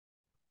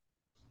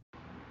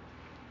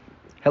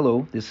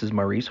Hello, this is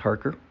Maurice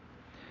Harker.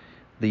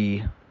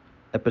 The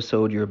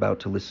episode you're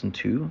about to listen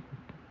to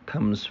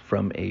comes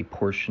from a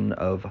portion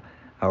of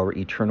our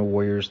Eternal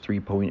Warriors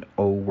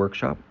 3.0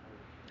 workshop.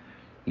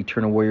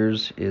 Eternal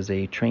Warriors is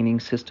a training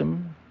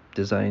system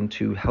designed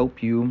to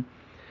help you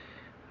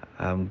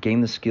gain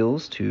the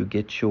skills to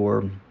get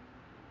your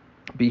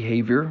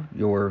behavior,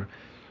 your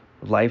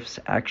life's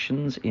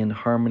actions in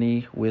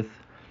harmony with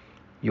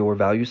your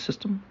value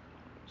system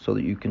so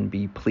that you can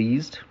be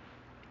pleased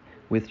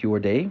with your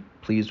day,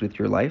 pleased with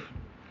your life,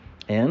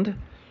 and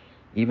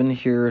even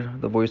hear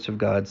the voice of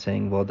God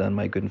saying, "Well done,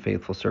 my good and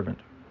faithful servant."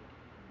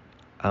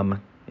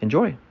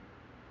 Enjoy.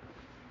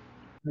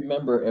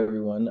 Remember,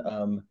 everyone,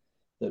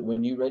 that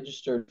when you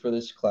registered for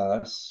this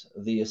class,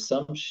 the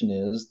assumption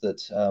is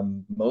that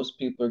most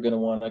people are going to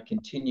want to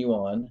continue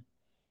on.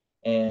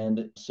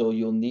 And so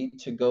you'll need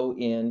to go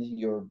in.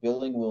 Your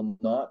billing will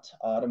not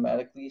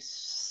automatically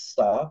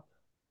stop.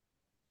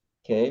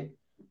 Okay.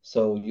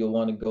 So you'll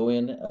want to go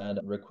in and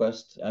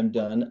request, "I'm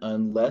done,"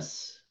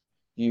 unless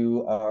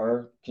you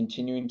are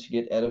continuing to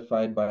get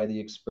edified by the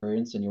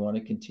experience and you want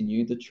to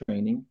continue the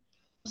training.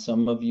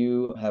 Some of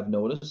you have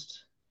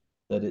noticed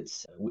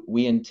that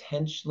we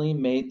intentionally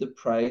made the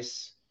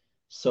price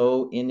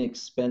so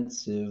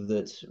inexpensive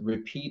that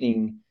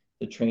repeating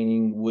the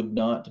training would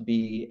not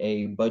be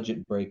a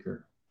budget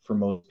breaker for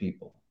most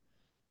people.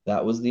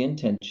 That was the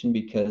intention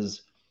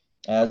because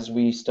as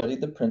we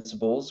studied the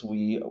principles,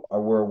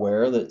 were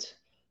aware that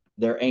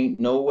there ain't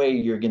no way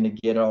you're going to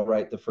get all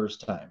right the first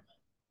time.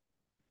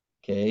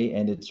 Okay,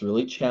 and it's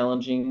really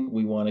challenging.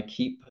 We want to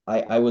keep,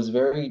 I was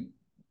very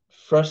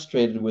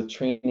frustrated with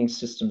training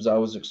systems I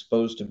was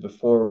exposed to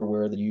before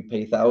where that you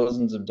pay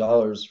thousands of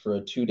dollars for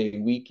a 2-day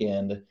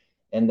weekend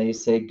and they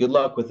say, "Good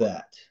luck with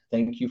that.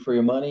 Thank you for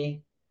your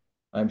money.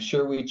 I'm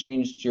sure we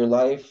changed your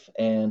life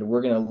and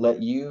we're going to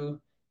let you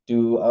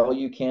do all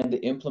you can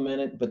to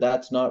implement it, but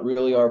that's not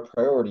really our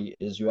priority,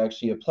 is you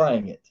actually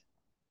applying it."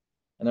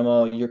 And I'm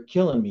all, "You're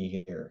killing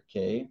me here."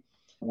 Okay.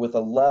 With a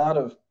lot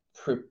of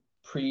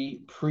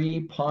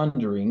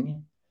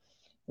pre-pondering,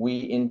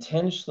 we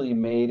intentionally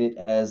made it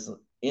as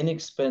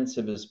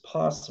inexpensive as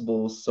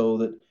possible so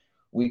that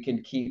we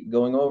can keep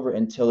going over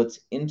until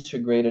it's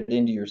integrated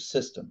into your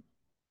system.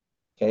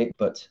 Okay,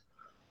 but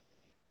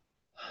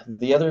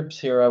the others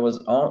here, I was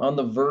on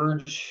the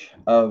verge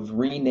of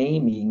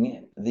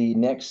renaming the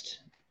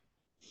next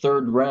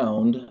third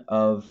round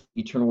of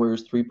Eternal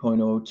Warriors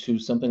 3.0 to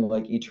something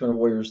like Eternal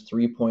Warriors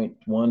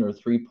 3.1 or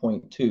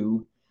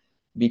 3.2,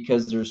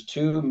 because there's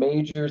two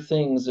major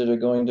things that are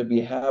going to be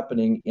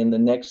happening in the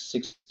next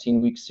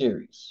 16-week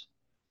series.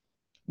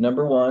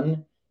 Number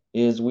one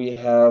is we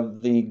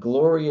have the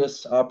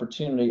glorious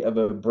opportunity of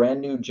a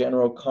brand new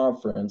general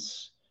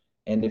conference.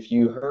 And if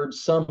you heard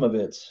some of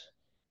it,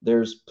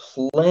 there's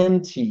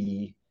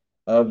plenty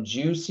of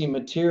juicy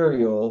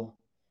material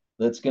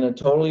that's going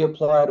to totally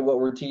apply to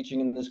what we're teaching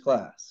in this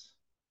class.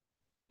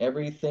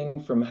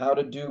 Everything from how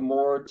to do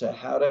more to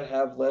how to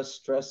have less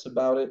stress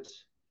about it.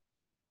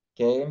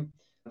 Okay.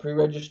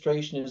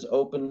 Pre-registration is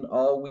open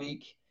all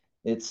week.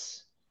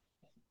 It's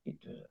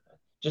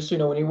just so you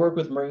know, when you work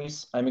with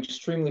Maurice, I'm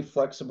extremely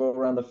flexible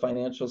around the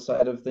financial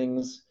side of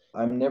things.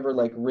 I'm never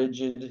like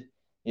rigid.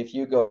 If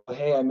you go,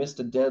 "Hey, I missed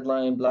a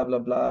deadline, blah, blah,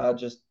 blah,"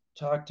 just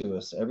talk to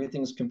us.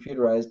 Everything's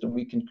computerized and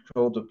we can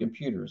control the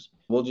computers.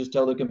 We'll just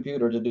tell the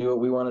computer to do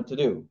what we want it to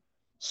do.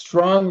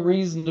 Strong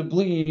reason to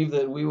believe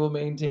that we will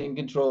maintain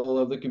control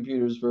of the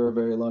computers for a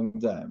very long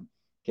time.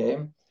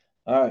 Okay.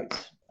 All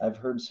right. I've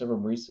heard several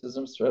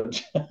Mauriceisms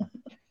throughout.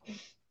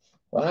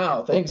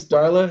 Wow. Thanks,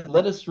 Darla.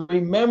 Let us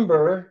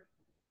remember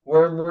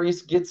where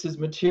Maurice gets his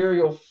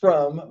material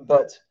from,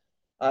 but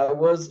I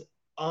was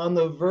on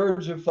the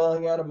verge of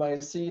falling out of my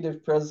seat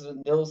if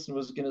President Nilsson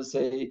was going to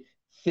say,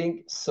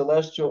 "Think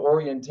celestial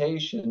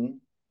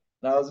orientation."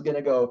 And I was going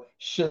to go,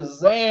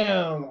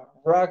 "Shazam,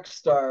 rock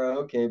star."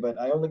 Okay, but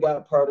I only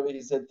got part of it.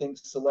 He said, "Think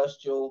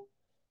celestial."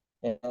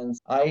 And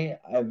I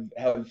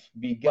have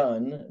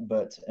begun,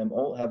 but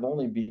have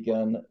only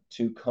begun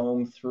to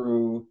comb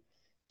through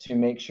to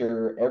make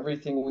sure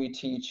everything we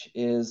teach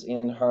is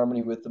in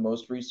harmony with the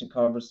most recent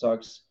conference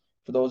talks.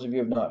 For those of you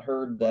who have not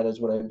heard, that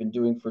is what I've been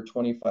doing for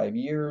 25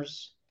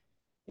 years,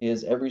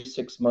 is every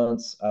 6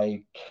 months,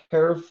 I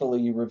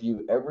carefully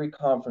review every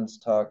conference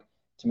talk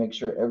to make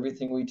sure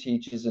everything we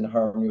teach is in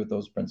harmony with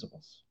those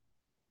principles.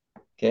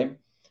 Okay.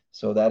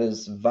 So that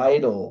is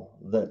vital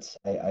that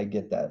I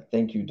get that.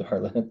 Thank you,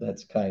 Darla.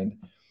 That's kind.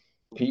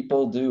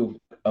 People do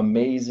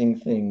amazing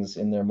things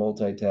in their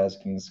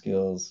multitasking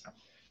skills.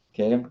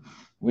 Okay.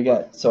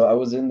 So I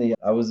was in the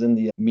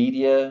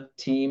media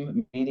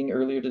team meeting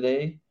earlier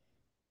today,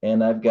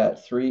 and I've got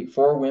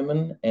four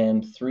women,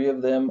 and three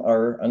of them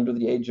are under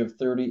the age of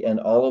 30, and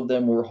all of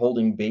them were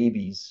holding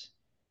babies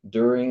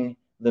during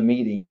the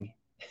meeting.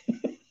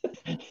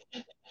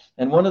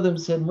 And one of them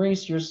said,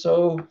 "Maurice, you're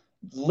so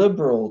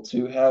liberal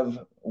to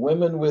have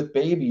women with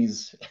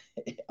babies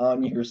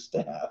on your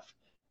staff."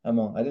 I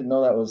didn't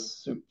know that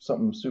was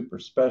something super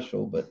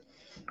special, but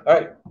All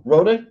right,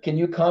 Rhoda, can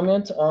you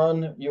comment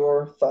on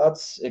your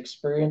thoughts,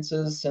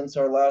 experiences since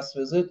our last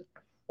visit,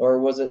 or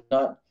was it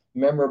not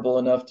memorable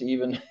enough to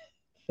even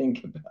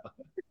think about?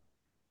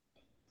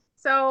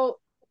 So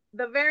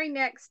the very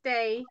next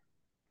day,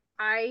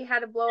 I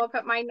had a blow up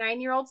at my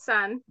 9-year-old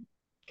son,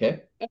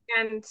 Okay.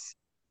 and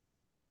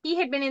he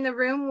had been in the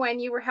room when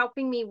you were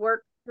helping me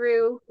work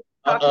through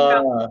talking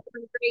about Uh-uh.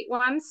 the great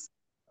ones.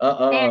 And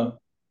Uh-uh.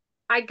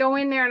 I go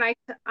in there and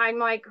I'm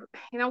like,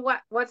 you know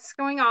what's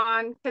going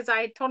on? Because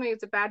I told him he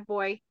was a bad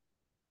boy.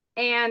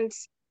 And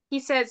he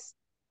says,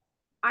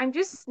 I'm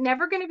just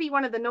never going to be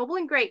one of the noble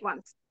and great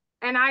ones.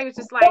 And I was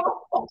just like,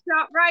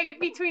 shot right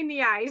between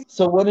the eyes.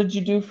 So what did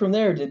you do from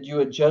there? Did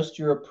you adjust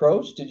your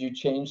approach? Did you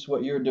change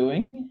what you're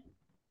doing?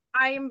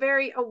 I am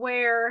very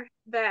aware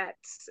that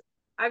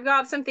I've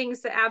got some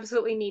things that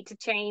absolutely need to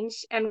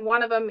change. And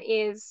one of them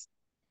is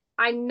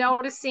I'm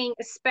noticing,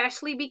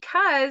 especially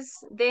because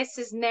this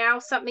is now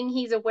something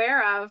he's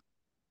aware of.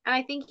 And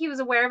I think he was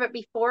aware of it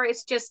before.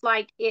 It's just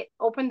like it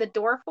opened the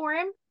door for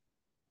him.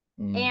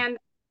 Mm, And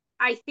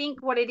I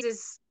think what it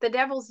is the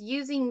devil's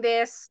using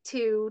this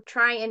to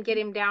try and get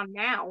him down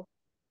now.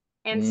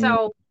 And mm,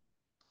 so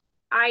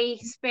I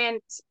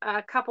spent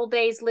a couple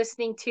days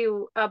listening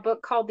to a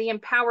book called The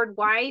Empowered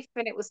Wife,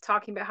 and it was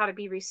talking about how to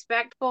be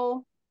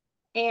respectful.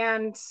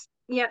 And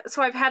yeah,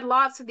 so I've had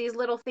lots of these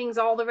little things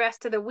all the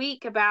rest of the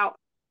week about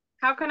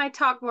how can I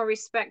talk more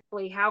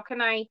respectfully? How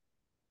can I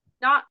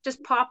not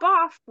just pop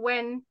off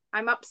when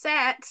I'm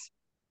upset?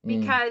 mm,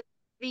 Because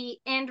the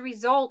end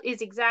result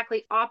is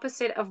exactly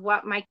opposite of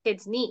what my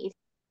kids need.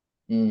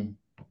 mm.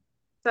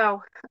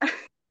 So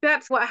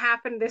that's what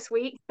happened this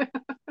week.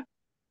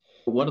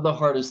 One of the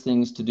hardest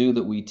things to do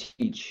that we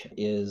teach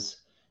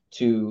is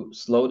to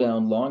slow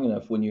down long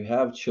enough when you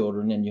have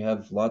children and you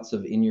have lots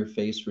of in your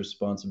face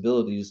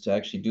responsibilities to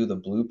actually do the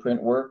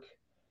blueprint work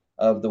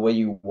of the way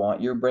you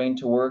want your brain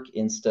to work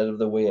instead of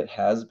the way it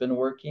has been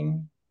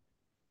working.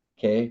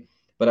 Okay.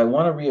 But I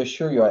want to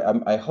reassure you,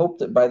 I hope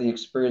that by the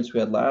experience we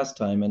had last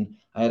time, and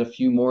I had a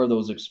few more of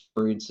those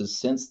experiences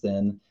since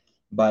then,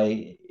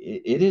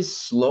 it is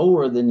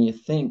slower than you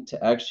think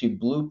to actually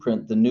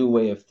blueprint the new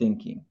way of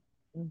thinking.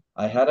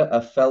 I had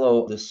a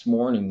fellow this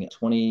morning,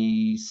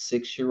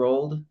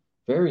 26-year-old,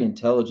 very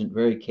intelligent,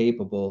 very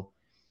capable,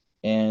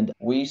 and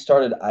we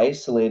started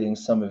isolating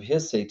some of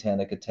his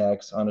satanic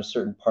attacks on a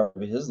certain part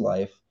of his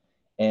life.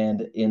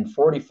 And in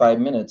 45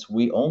 minutes,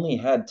 we only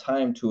had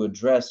time to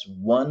address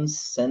one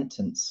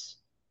sentence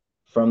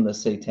from the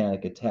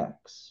satanic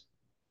attacks.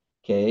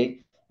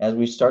 Okay. As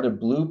we started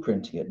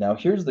blueprinting it. Now,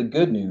 here's the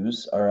good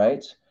news. All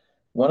right.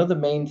 One of the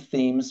main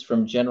themes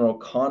from General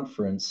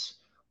Conference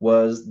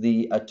was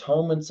the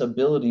atonement's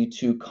ability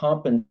to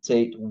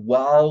compensate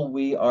while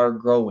we are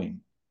growing.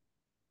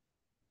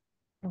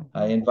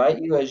 I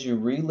invite you as you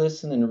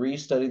re-listen and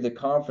restudy the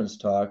conference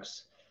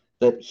talks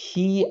that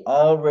he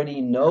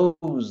already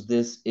knows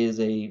this is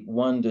a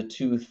 1 to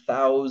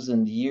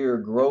 2,000 year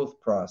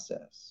growth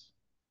process.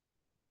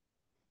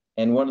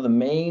 And one of the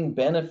main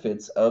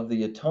benefits of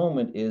the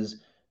atonement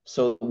is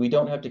so we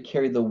don't have to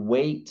carry the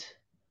weight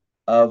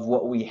of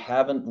what we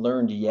haven't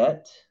learned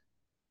yet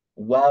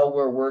while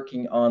we're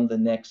working on the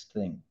next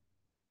thing.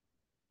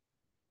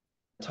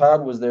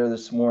 Todd was there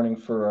this morning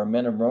for our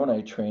Men of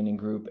Moroni training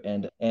group,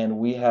 and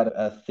we had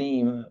a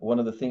theme. One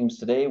of the themes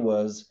today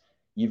was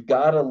you've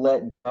got to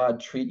let God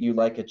treat you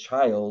like a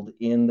child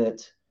in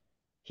that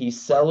he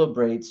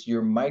celebrates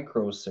your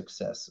micro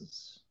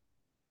successes.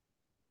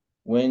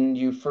 When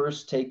you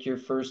first take your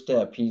first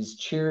step, he's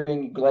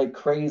cheering like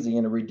crazy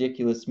in a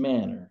ridiculous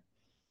manner.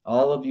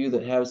 All of you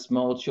that have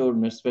small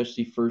children,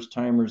 especially first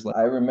timers,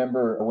 I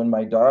remember when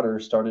my daughter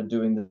started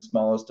doing the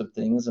smallest of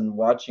things and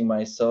watching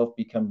myself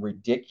become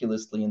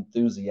ridiculously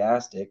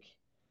enthusiastic.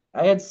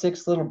 I had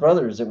 6 little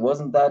brothers. It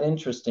wasn't that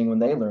interesting when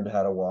they learned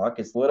how to walk.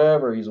 It's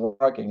whatever, he's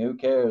walking, who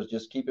cares?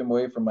 Just keep him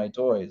away from my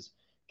toys.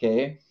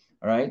 Okay.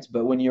 All right.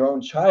 But when your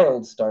own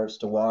child starts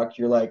to walk,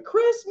 you're like,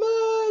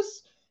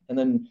 Christmas. And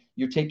then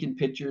you're taking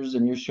pictures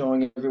and you're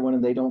showing everyone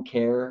and they don't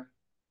care.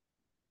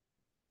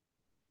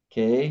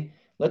 Okay.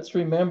 Let's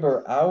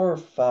remember our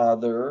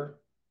Father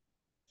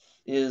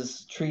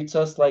is treats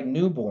us like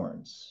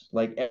newborns.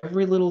 Like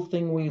every little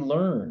thing we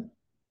learn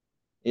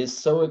is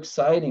so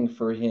exciting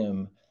for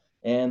him.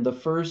 And the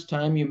first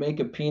time you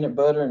make a peanut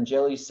butter and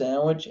jelly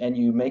sandwich and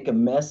you make a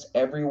mess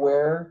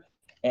everywhere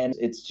and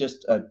it's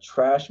just a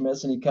trash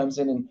mess and he comes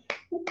in and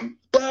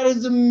that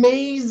is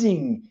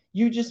amazing.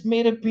 You just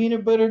made a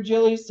peanut butter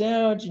jelly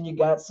sandwich and you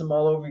got some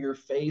all over your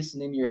face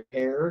and in your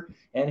hair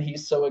and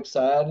he's so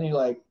excited and you're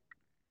like,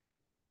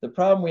 the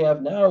problem we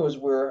have now is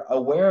we're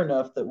aware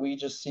enough that we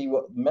just see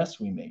what mess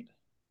we made.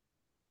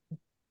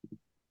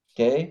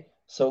 Okay?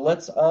 So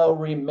let's all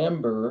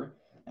remember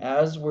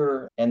as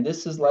and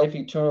this is life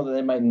eternal, that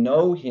they might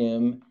know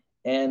him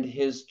and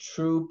his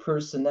true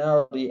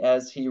personality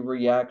as he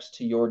reacts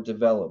to your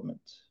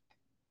development.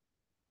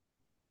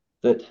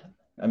 That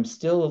I'm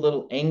still a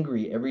little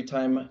angry every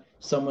time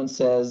someone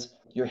says,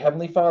 your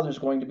heavenly father is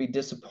going to be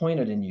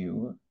disappointed in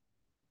you.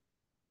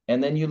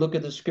 And then you look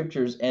at the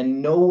scriptures,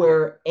 and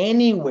nowhere,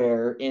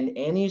 anywhere in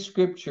any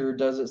scripture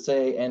does it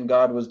say, and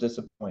God was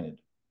disappointed.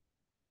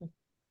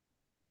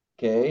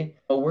 Okay.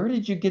 Well, where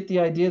did you get the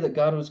idea that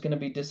God was going to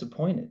be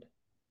disappointed?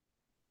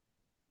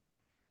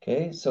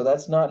 Okay. So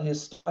that's not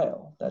his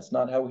style. That's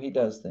not how he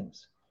does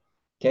things.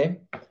 Okay.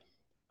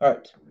 All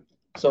right.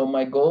 So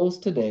my goals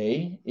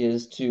today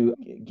is to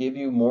give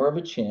you more of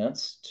a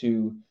chance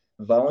to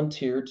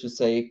volunteer to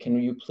say,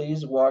 can you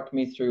please walk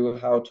me through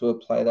how to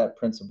apply that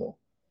principle?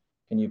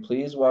 Can you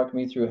please walk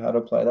me through how to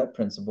apply that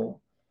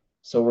principle?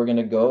 So we're going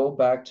to go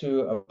back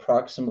to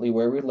approximately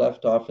where we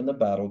left off in the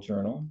battle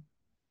journal.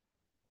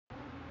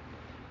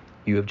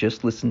 You have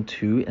just listened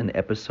to an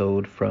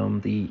episode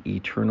from the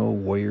Eternal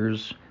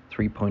Warriors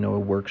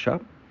 3.0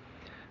 workshop.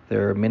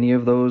 There are many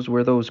of those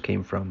where those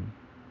came from.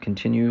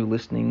 Continue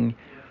listening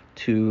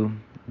to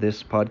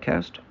this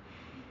podcast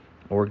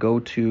or go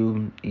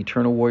to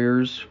Eternal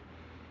Warriors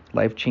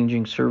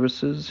Life-Changing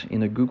Services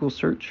in a Google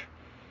search,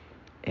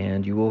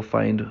 and you will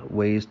find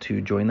ways to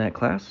join that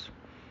class.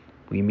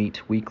 We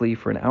meet weekly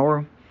for an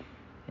hour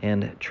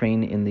and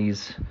train in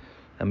these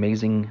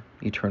amazing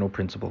eternal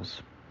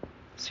principles.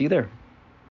 See you there.